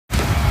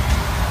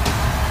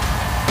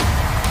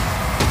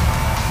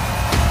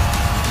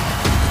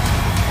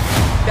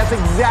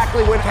That's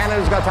exactly what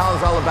Canada's Got Talent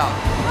is all about.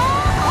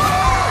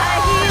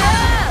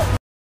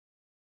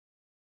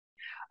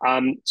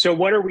 So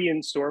what are we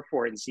in store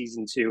for in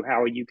season 2?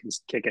 How you can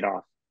kick it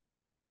off?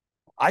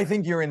 I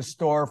think you're in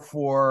store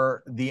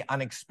for the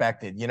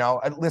unexpected. You know,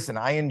 listen,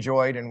 I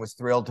enjoyed and was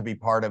thrilled to be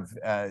part of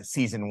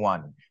season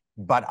 1,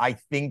 but I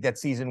think that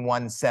season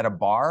 1 set a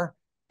bar,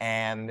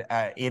 and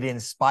it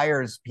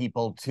inspires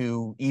people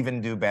to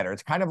even do better.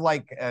 It's kind of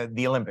like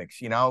the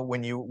Olympics, you know,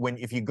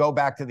 if you go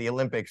back to the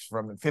Olympics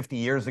from 50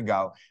 years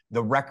ago,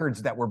 the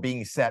records that were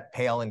being set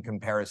pale in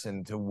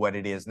comparison to what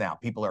it is now.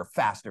 People are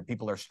faster,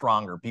 people are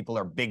stronger, people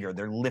are bigger,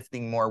 they're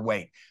lifting more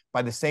weight.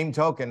 By the same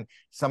token,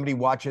 somebody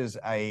watches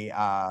a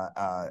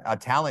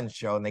talent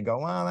show and they go,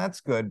 well, that's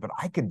good, but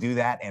I could do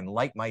that and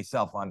light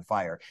myself on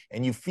fire.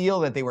 And you feel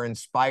that they were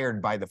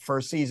inspired by the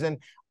first season.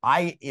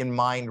 I, in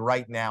mind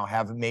right now,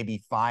 have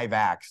maybe 5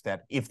 acts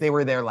that if they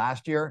were there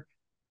last year,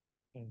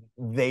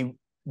 they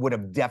would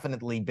have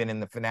definitely been in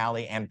the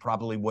finale and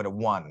probably would have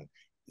won.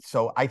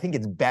 So I think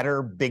it's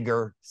better,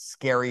 bigger,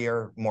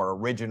 scarier, more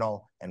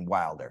original, and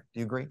wilder.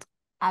 Do you agree?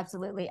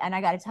 Absolutely. And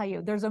I got to tell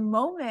you, there's a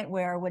moment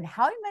where when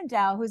Howie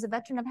Mandel, who's a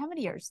veteran of how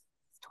many years?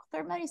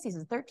 Many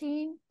seasons?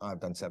 13? I've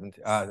done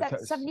 17.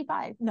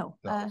 75. No.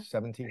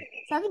 17.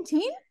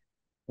 17?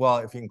 Well,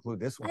 if you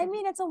include this one. I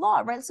mean, it's a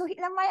lot, right? So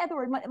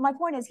my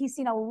point is he's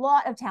seen a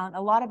lot of talent,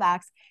 a lot of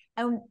acts.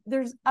 And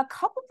there's a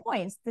couple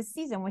points this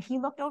season when he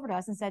looked over to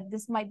us and said,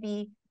 this might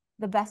be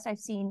the best I've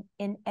seen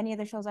in any of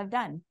the shows I've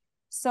done.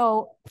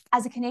 So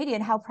as a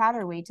Canadian, how proud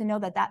are we to know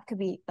that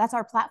that's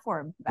our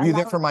platform? Were you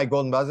there for my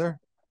golden buzzer?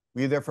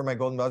 Were you there for my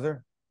golden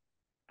buzzer?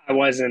 I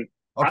wasn't.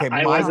 Okay,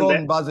 my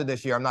golden buzzer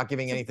this year, I'm not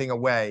giving anything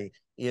away,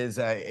 is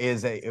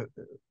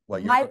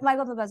well, my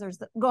golden buzzer is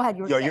go ahead.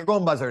 Your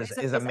golden buzzer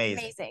is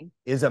amazing.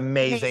 Is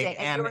amazing.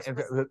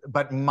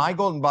 But my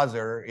golden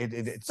buzzer,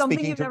 it's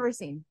something you've never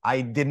seen.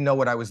 I didn't know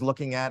what I was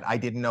looking at. I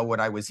didn't know what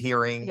I was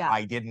hearing.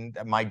 Yeah.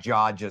 My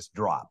jaw just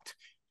dropped.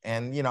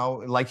 And, you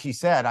know, like she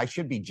said, I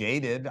should be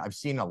jaded. I've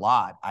seen a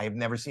lot. I have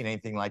never seen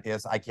anything like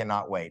this. I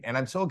cannot wait. And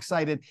I'm so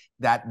excited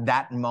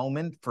that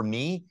moment for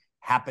me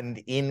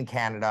happened in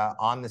Canada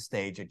on the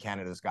stage at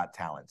Canada's Got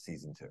Talent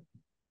season 2.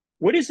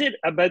 What is it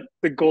about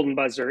the golden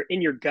buzzer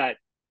in your gut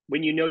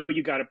when you know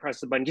you got to press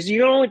the button? Because you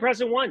can only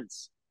press it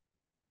once.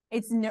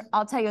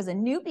 I'll tell you, as a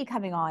newbie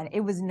coming on, it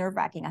was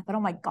nerve-wracking. I thought,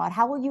 oh my God,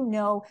 how will you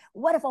know?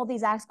 What if all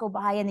these acts go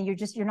by and then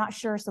you're not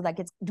sure? So that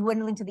gets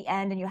dwindling to the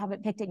end and you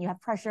haven't picked it and you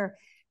have pressure.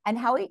 And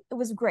Howie, it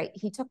was great.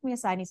 He took me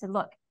aside and he said,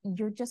 look,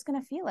 you're just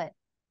going to feel it.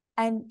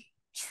 And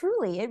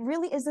truly, it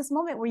really is this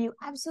moment where you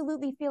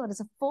absolutely feel it. It's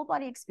a full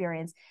body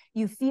experience.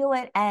 You feel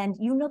it, and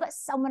you know that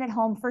someone at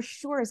home for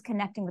sure is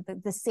connecting with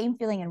the same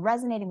feeling and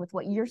resonating with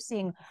what you're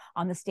seeing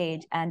on the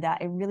stage. And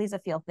it really is a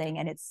feel thing.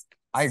 And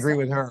I agree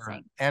with her.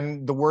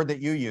 And the word that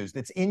you used,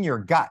 it's in your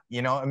gut.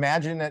 You know,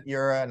 imagine that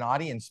you're an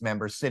audience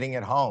member sitting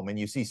at home and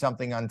you see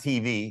something on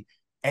TV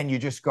and you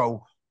just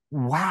go,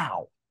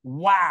 wow.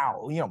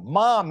 Wow, you know,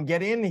 mom,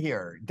 get in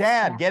here.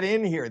 Dad, get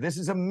in here. This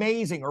is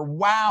amazing. Or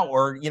wow,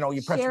 or, you know,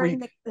 you press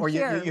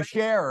you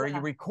share or you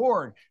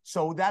record.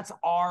 So that's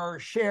our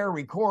share,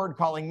 record,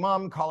 calling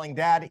mom, calling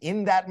dad.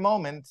 In that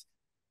moment,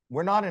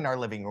 we're not in our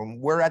living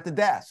room. We're at the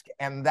desk.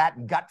 And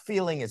that gut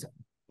feeling is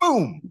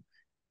boom.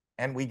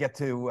 And we get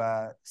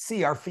to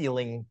see our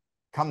feeling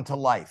come to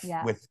life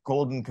with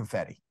golden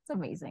confetti. It's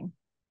amazing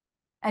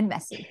and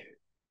messy.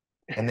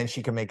 And then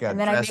she can make and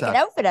then I make an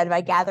outfit out of it.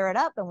 I gather it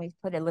up and we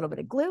put a little bit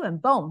of glue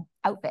and boom,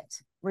 outfit.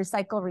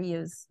 Recycle,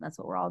 reuse. That's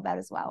what we're all about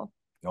as well.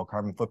 No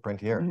carbon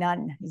footprint here.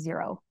 None,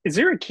 zero. Is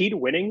there a key to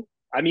winning?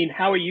 I mean,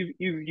 how are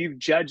you've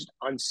judged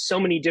on so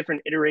many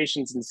different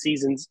iterations and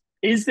seasons.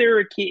 Is there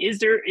a key? Is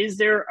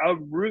there a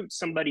route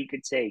somebody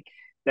could take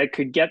that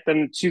could get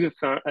them to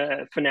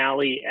the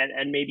finale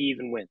and maybe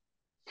even win?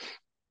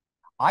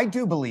 I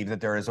do believe that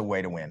there is a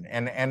way to win.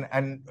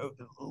 And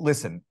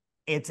listen,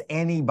 it's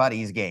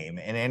anybody's game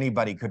and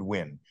anybody could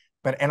win.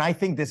 And I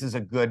think this is a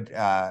good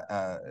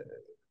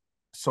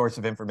source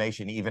of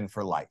information, even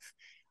for life.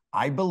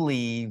 I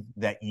believe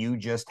that you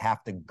just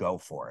have to go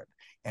for it.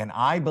 And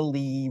I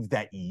believe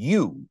that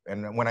you,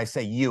 and when I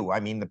say you, I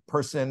mean the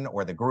person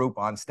or the group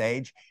on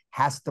stage,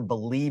 has to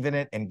believe in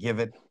it and give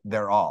it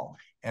their all.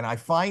 And I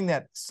find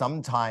that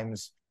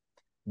sometimes,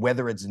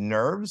 whether it's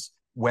nerves,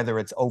 whether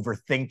it's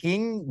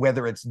overthinking,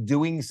 whether it's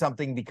doing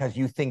something because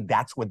you think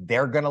that's what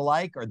they're going to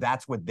like or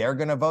that's what they're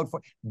going to vote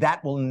for,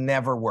 that will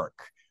never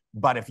work.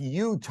 But if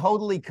you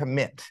totally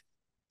commit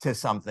to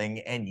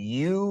something and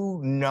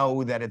you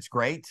know that it's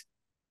great,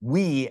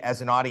 we as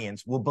an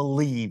audience will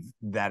believe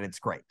that it's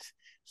great.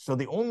 So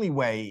the only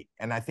way,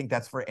 and I think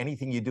that's for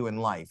anything you do in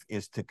life,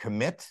 is to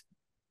commit,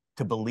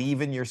 to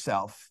believe in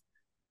yourself.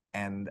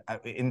 And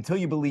until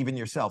you believe in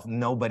yourself,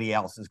 nobody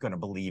else is going to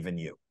believe in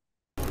you.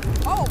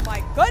 Oh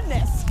my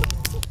goodness.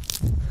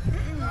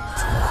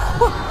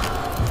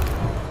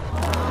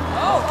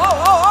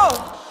 Oh.